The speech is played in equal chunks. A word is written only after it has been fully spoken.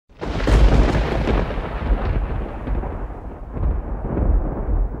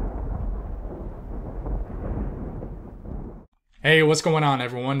Hey, what's going on,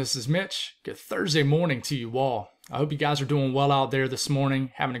 everyone? This is Mitch. Good Thursday morning to you all. I hope you guys are doing well out there this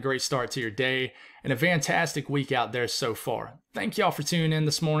morning, having a great start to your day, and a fantastic week out there so far. Thank y'all for tuning in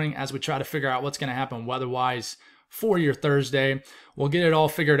this morning as we try to figure out what's going to happen weather-wise for your Thursday. We'll get it all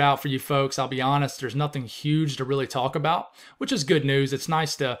figured out for you folks. I'll be honest, there's nothing huge to really talk about, which is good news. It's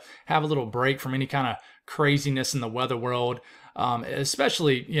nice to have a little break from any kind of craziness in the weather world.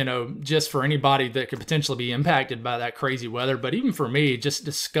 Especially, just for anybody that could potentially be impacted by that crazy weather. But even for me, just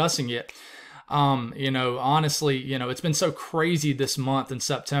discussing it, honestly, it's been so crazy this month in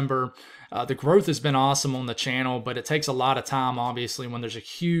September. The growth has been awesome on the channel, but it takes a lot of time, obviously, when there's a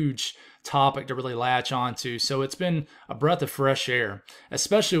huge topic to really latch onto. So it's been a breath of fresh air,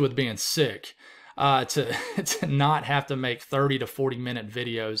 especially with being sick, to not have to make 30 to 40 minute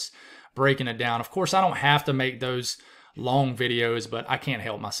videos breaking it down. Of course, I don't have to make those long videos, but I can't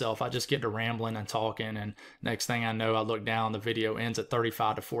help myself. I just get to rambling and talking, and next thing I know, I look down, the video ends at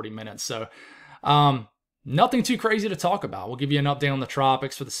 35 to 40 minutes. So nothing too crazy to talk about. We'll give you an update on the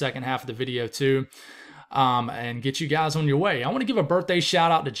tropics for the second half of the video too, and get you guys on your way. I want to give a birthday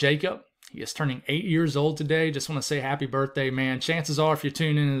shout out to Jacob. He is turning 8 years old today. Just want to say happy birthday, man. Chances are, if you're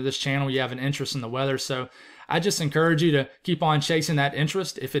tuning into this channel, you have an interest in the weather. So I just encourage you to keep on chasing that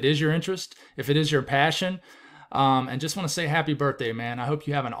interest, if it is your interest, if it is your passion. And just want to say happy birthday, man. I hope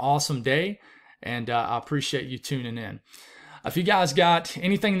you have an awesome day, and I appreciate you tuning in. If you guys got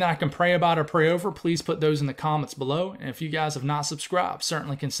anything that I can pray about or pray over, please put those in the comments below. And if you guys have not subscribed,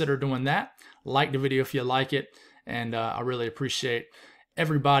 certainly consider doing that. Like the video if you like it, and I really appreciate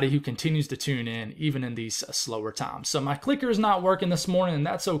everybody who continues to tune in, even in these slower times. So my clicker is not working this morning, and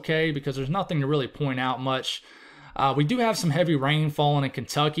that's okay because there's nothing to really point out much. We do have some heavy rain falling in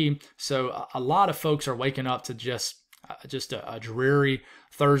Kentucky, so a lot of folks are waking up to just a dreary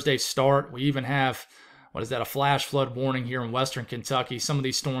Thursday start. We even have, a flash flood warning here in western Kentucky. Some of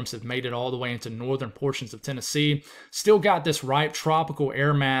these storms have made it all the way into northern portions of Tennessee. Still got this ripe tropical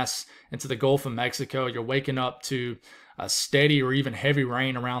air mass into the Gulf of Mexico. You're waking up to steady or even heavy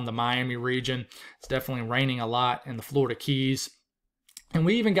rain around the Miami region. It's definitely raining a lot in the Florida Keys. And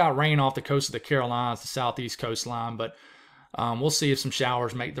we even got rain off the coast of the Carolinas, the southeast coastline, but we'll see if some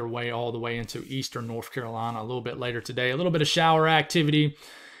showers make their way all the way into eastern North Carolina a little bit later today. A little bit of shower activity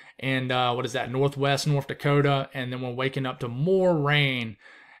and northwest North Dakota, and then we're waking up to more rain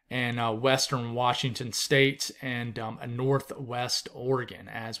in western Washington state and northwest Oregon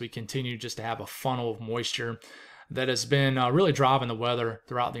as we continue just to have a funnel of moisture that has been really driving the weather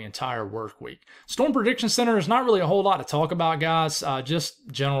throughout the entire work week. Storm Prediction Center is not really a whole lot to talk about, guys. Just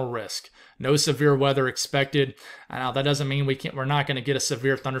general risk. No severe weather expected. Now that doesn't mean we're not going to get a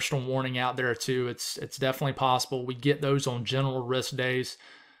severe thunderstorm warning out there too. It's definitely possible. We get those on general risk days,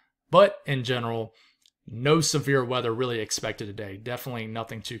 but in general, no severe weather really expected today. Definitely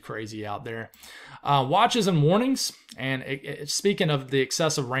nothing too crazy out there. Watches and warnings. And speaking of the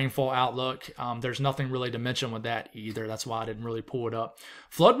excessive rainfall outlook, there's nothing really to mention with that either. That's why I didn't really pull it up.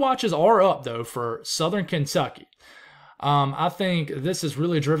 Flood watches are up, though, for southern Kentucky. I think this is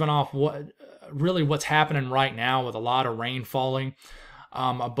really driven off what's happening right now with a lot of rain falling.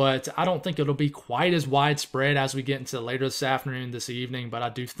 But I don't think it'll be quite as widespread as we get into later this afternoon, this evening, but I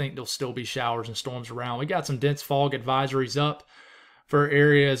do think there'll still be showers and storms around. We got some dense fog advisories up for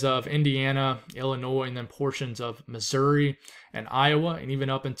areas of Indiana, Illinois, and then portions of Missouri and Iowa, and even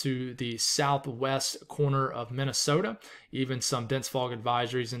up into the southwest corner of Minnesota. Even some dense fog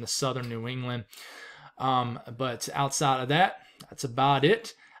advisories in the southern New England. But outside of that, that's about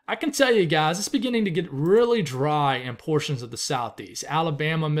it. I can tell you guys, it's beginning to get really dry in portions of the southeast.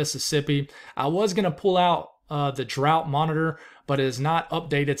 Alabama, Mississippi. I was going to pull out the drought monitor, but it is not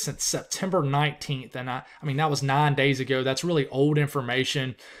updated since September 19th. And I mean, that was 9 days ago. That's really old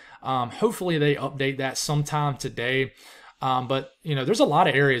information. Hopefully they update that sometime today. But, there's a lot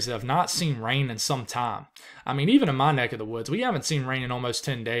of areas that have not seen rain in some time. I mean, even in my neck of the woods, we haven't seen rain in almost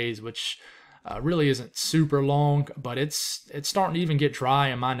 10 days, which really isn't super long, but it's starting to even get dry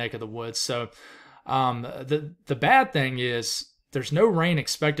in my neck of the woods. So the bad thing is there's no rain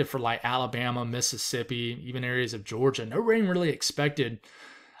expected for like Alabama, Mississippi, even areas of Georgia. No rain really expected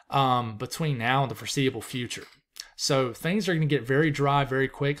between now and the foreseeable future. So things are going to get very dry very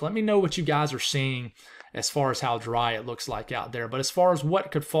quick. Let me know what you guys are seeing as far as how dry it looks like out there. But as far as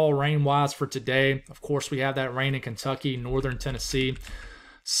what could fall rain-wise for today, of course, we have that rain in Kentucky, northern Tennessee.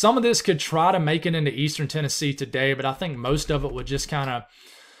 Some of this could try to make it into eastern Tennessee today, but I think most of it would just kind of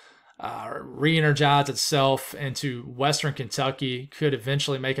re-energize itself into western Kentucky, could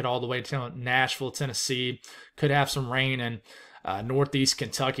eventually make it all the way to Nashville, Tennessee, could have some rain in Northeast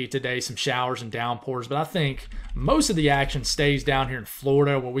Kentucky today, some showers and downpours. But I think most of the action stays down here in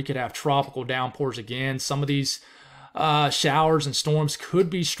Florida, where we could have tropical downpours again. Some of these showers and storms could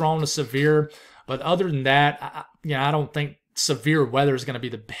be strong to severe. But other than that, I don't think severe weather is going to be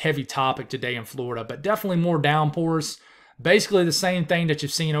the heavy topic today in Florida. But definitely more downpours. Basically the same thing that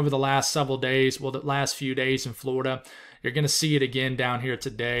you've seen over the last several days, well, the last few days in Florida. You're going to see it again down here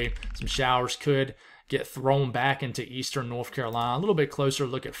today. Some showers could get thrown back into eastern North Carolina. A little bit closer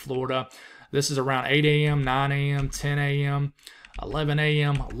look at Florida. This is around 8 a.m., 9 a.m., 10 a.m., 11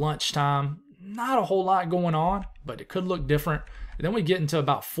 a.m., lunchtime. Not a whole lot going on, but it could look different. And then we get into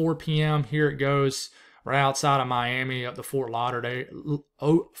about 4 p.m. Here it goes, right outside of Miami, up to Fort Lauderdale.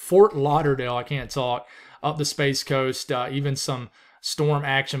 I can't talk. Up the Space Coast, even some storm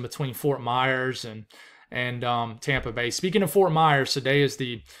action between Fort Myers and Tampa Bay. Speaking of Fort Myers, today is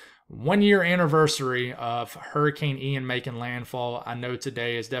the 1-year anniversary of Hurricane Ian making landfall. I know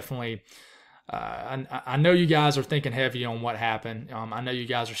today is definitely, I know you guys are thinking heavy on what happened. I know you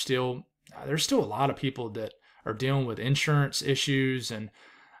guys are there's still a lot of people that are dealing with insurance issues, and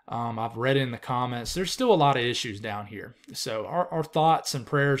I've read in the comments, there's still a lot of issues down here. So our thoughts and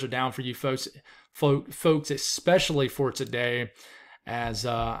prayers are down for you folks, especially for today, as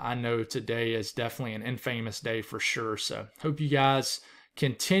I know today is definitely an infamous day for sure. So hope you guys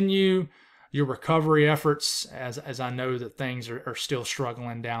continue your recovery efforts, as I know that things are still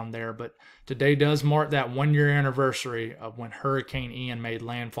struggling down there. But today does mark that 1-year anniversary of when Hurricane Ian made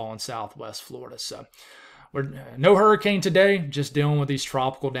landfall in Southwest Florida. So we're no hurricane today, just dealing with these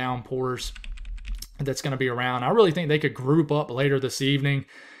tropical downpours that's going to be around. I really think they could group up later this evening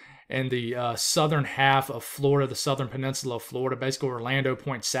in the southern half of Florida, the southern peninsula of Florida, basically Orlando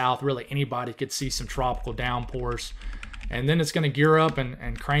Point south. Really anybody could see some tropical downpours. And then it's going to gear up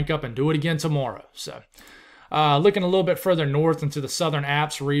and crank up and do it again tomorrow. So looking a little bit further north into the southern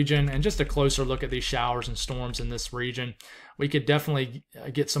Alps region, and just a closer look at these showers and storms in this region, we could definitely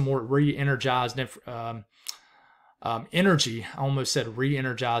get some more re-energized energy. I almost said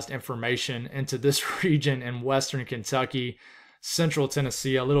re-energized information into this region in western Kentucky, central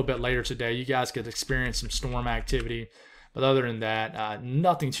Tennessee. A little bit later today, you guys could experience some storm activity. But other than that,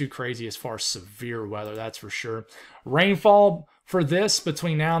 nothing too crazy as far as severe weather, that's for sure. Rainfall for this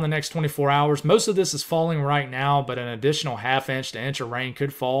between now and the next 24 hours. Most of this is falling right now, but an additional ½ to inch of rain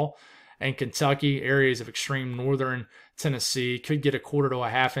could fall in Kentucky. Areas of extreme northern Tennessee could get 1/4 to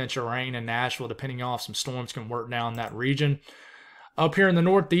 ½ inch of rain in Nashville, depending on if some storms can work down that region. Up here in the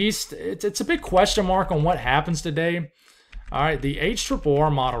Northeast, it's a big question mark on what happens today. All right, the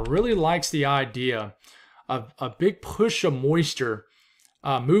HRRR model really likes the idea of a big push of moisture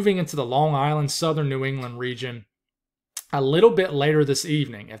moving into the Long Island, southern New England region a little bit later this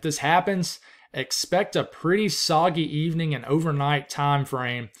evening. If this happens, expect a pretty soggy evening and overnight time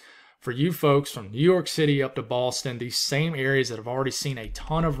frame for you folks from New York City up to Boston, these same areas that have already seen a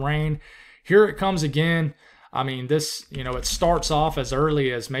ton of rain. Here it comes again. I mean, this, it starts off as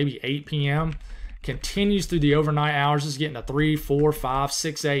early as maybe 8 p.m., continues through the overnight hours, is getting to 3, 4, 5,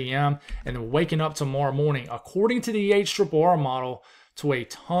 6 a.m., and then waking up tomorrow morning, according to the HRRR model, to a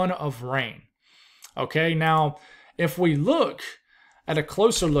ton of rain. Okay, now, if we look at a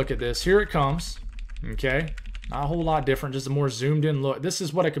closer look at this, here it comes, okay? Not a whole lot different, just a more zoomed in look. This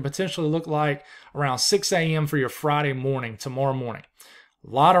is what it could potentially look like around 6 a.m. for your Friday morning, tomorrow morning. A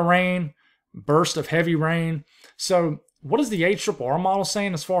lot of rain, burst of heavy rain. So what is the HRRR model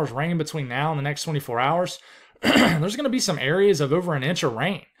saying as far as rain between now and the next 24 hours? There's going to be some areas of over an inch of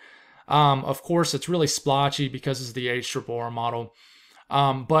rain. Of course, it's really splotchy because it's the HRRR model.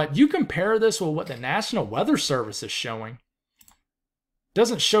 But you compare this with what the National Weather Service is showing.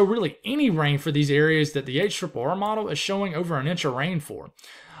 Doesn't show really any rain for these areas that the HRRR model is showing over an inch of rain for.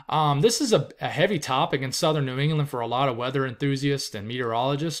 This is a heavy topic in southern New England for a lot of weather enthusiasts and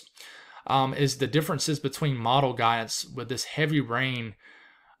meteorologists. Is the differences between model guidance with this heavy rain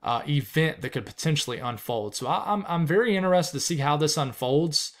event that could potentially unfold. So I'm very interested to see how this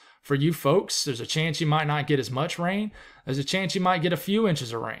unfolds for you folks. There's a chance you might not get as much rain. There's a chance you might get a few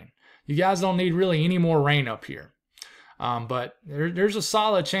inches of rain. You guys don't need really any more rain up here. But there's a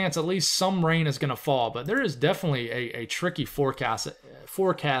solid chance at least some rain is going to fall. But there is definitely a tricky forecast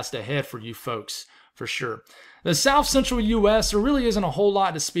ahead for you folks, for sure. The south central U.S., there really isn't a whole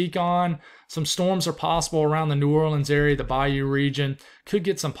lot to speak on. Some storms are possible around the New Orleans area, the Bayou region. Could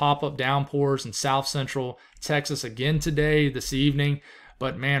get some pop-up downpours in south central Texas again today, this evening.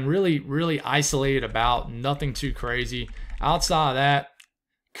 But man, really, really isolated about, nothing too crazy. Outside of that,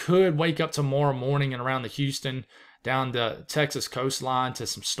 could wake up tomorrow morning and around the Houston, down the Texas coastline to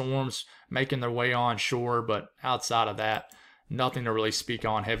some storms making their way onshore. But outside of that, nothing to really speak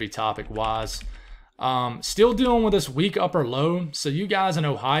on heavy topic wise. Still dealing with this weak upper low, so you guys in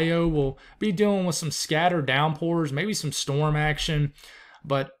Ohio will be dealing with some scattered downpours, maybe some storm action,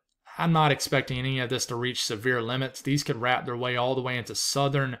 but I'm not expecting any of this to reach severe limits. These could wrap their way all the way into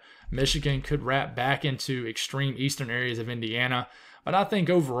southern Michigan, could wrap back into extreme eastern areas of Indiana. But I think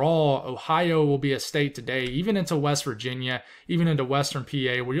overall, Ohio will be a state today, even into West Virginia, even into western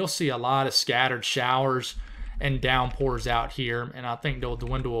PA, where you'll see a lot of scattered showers and downpours out here, and I think they'll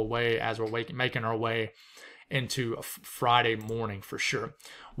dwindle away as we're making our way into a Friday morning for sure.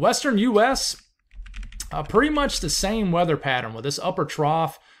 Western U.S., pretty much the same weather pattern with this upper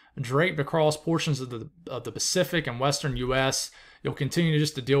trough draped across portions of the Pacific and western U.S. You'll continue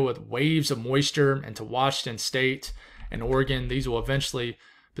just to deal with waves of moisture into Washington State and Oregon. These will eventually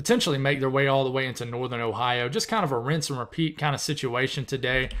potentially make their way all the way into northern Ohio. Just kind of a rinse and repeat kind of situation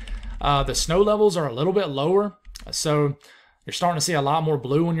today. The snow levels are a little bit lower, so you're starting to see a lot more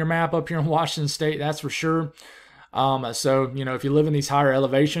blue on your map up here in Washington State, that's for sure. So, you know, if you live in these higher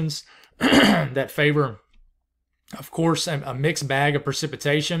elevations that favor, of course, a mixed bag of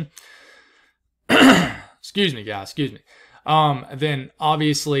precipitation, excuse me, guys, excuse me, then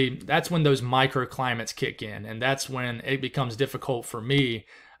obviously that's when those microclimates kick in, and that's when it becomes difficult for me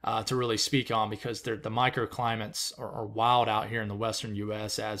to really speak on, because the microclimates are wild out here in the western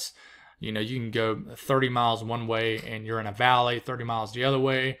U.S. As you know, you can go 30 miles one way and you're in a valley, 30 miles the other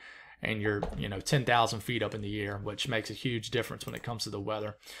way, and you're 10,000 feet up in the air, which makes a huge difference when it comes to the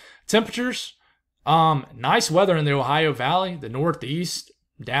weather. Temperatures, nice weather in the Ohio Valley, the Northeast,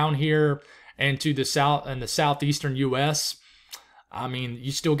 down here, and to the south and the southeastern U.S. I mean,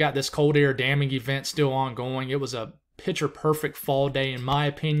 you still got this cold air damming event still ongoing. It was a picture perfect fall day, in my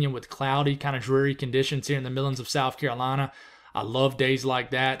opinion, with cloudy, kind of dreary conditions here in the Midlands of South Carolina. I love days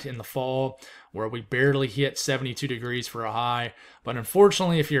like that in the fall where we barely hit 72 degrees for a high. But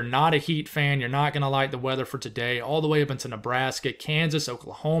unfortunately, if you're not a heat fan, you're not going to like the weather for today, all the way up into Nebraska, Kansas,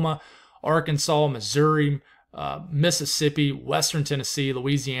 Oklahoma, Arkansas, Missouri, Mississippi, Western Tennessee,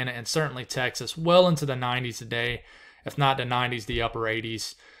 Louisiana, and certainly Texas, well into the 90s today, if not the 90s, the upper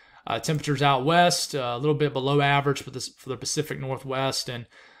 80s. Temperatures out west, a little bit below average for the Pacific Northwest, and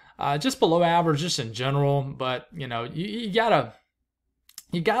just below average just in general. But you gotta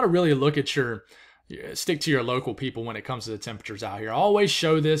really look at stick to your local people when it comes to the temperatures out here. I always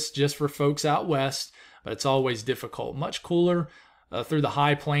show this just for folks out west, but it's always difficult. Much cooler through the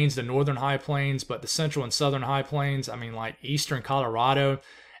high plains, the northern high plains, but the central and southern high plains, I mean, like eastern Colorado,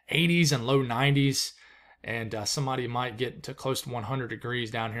 80s and low 90s. And somebody might get to close to 100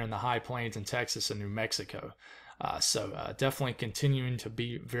 degrees down here in the high plains in Texas and New Mexico. So definitely continuing to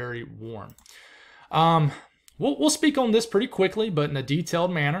be very warm. We'll speak on this pretty quickly, but in a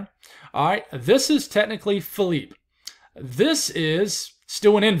detailed manner. All right, this is technically Philippe. This is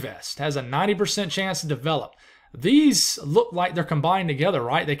still an invest, has a 90% chance to develop. These look like they're combined together,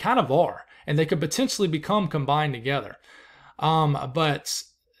 right? They kind of are, and they could potentially become combined together. But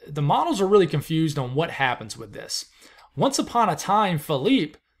the models are really confused on what happens with this. Once upon a time,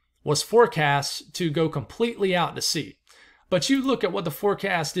 Philippe was forecast to go completely out to sea. But you look at what the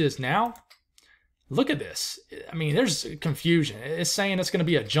forecast is now. Look at this. I mean, there's confusion. It's saying it's going to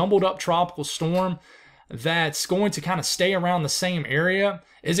be a jumbled up tropical storm that's going to kind of stay around the same area.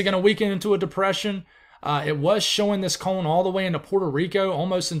 Is it going to weaken into a depression? It was showing this cone all the way into Puerto Rico,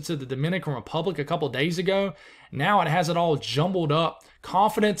 almost into the Dominican Republic a couple days ago. Now it has it all jumbled up.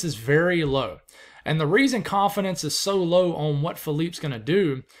 Confidence is very low. And the reason confidence is so low on what Philippe's going to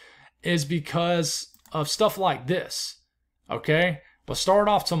do is because of stuff like this. Okay? We'll start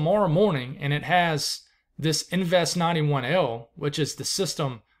off tomorrow morning, and it has this Invest 91L, which is the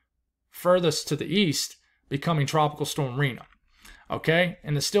system furthest to the east, becoming Tropical Storm Rena. Okay?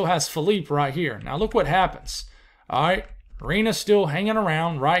 And it still has Philippe right here. Now look what happens. All right? Rena's still hanging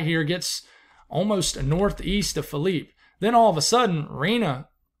around right here, gets almost northeast of Philippe. Then all of a sudden, Rena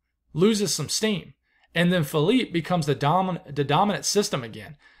loses some steam. And then Philippe becomes the dominant system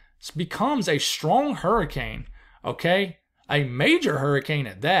again. It becomes a strong hurricane, okay? A major hurricane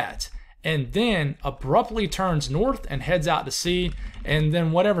at that. And then abruptly turns north and heads out to sea. And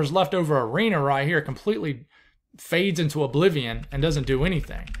then whatever's left over of Rena right here completely fades into oblivion and doesn't do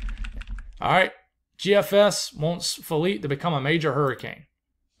anything. All right, GFS wants Philippe to become a major hurricane.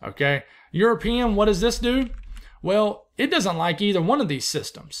 Okay, European, what does this do? Well, it doesn't like either one of these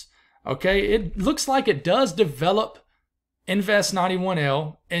systems. Okay, it looks like it does develop Invest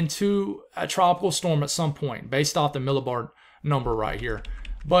 91L into a tropical storm at some point based off the millibard number right here.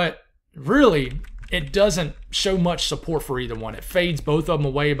 But really, it doesn't show much support for either one. It fades both of them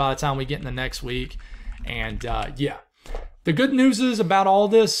away by the time we get in the next week. And yeah, The good news is about all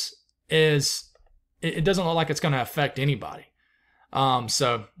this is it doesn't look like it's going to affect anybody.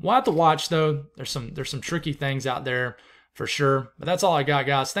 So we'll have to watch though. There's some tricky things out there for sure. But that's all I got,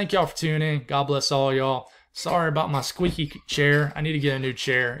 guys. Thank y'all for tuning in. God bless all y'all. Sorry about my squeaky chair. I need to get a new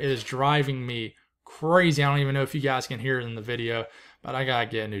chair. It is driving me crazy. I don't even know if you guys can hear it in the video, but I gotta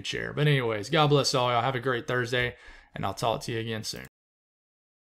get a new chair. But anyways, God bless all y'all. Have a great Thursday, and I'll talk to you again soon.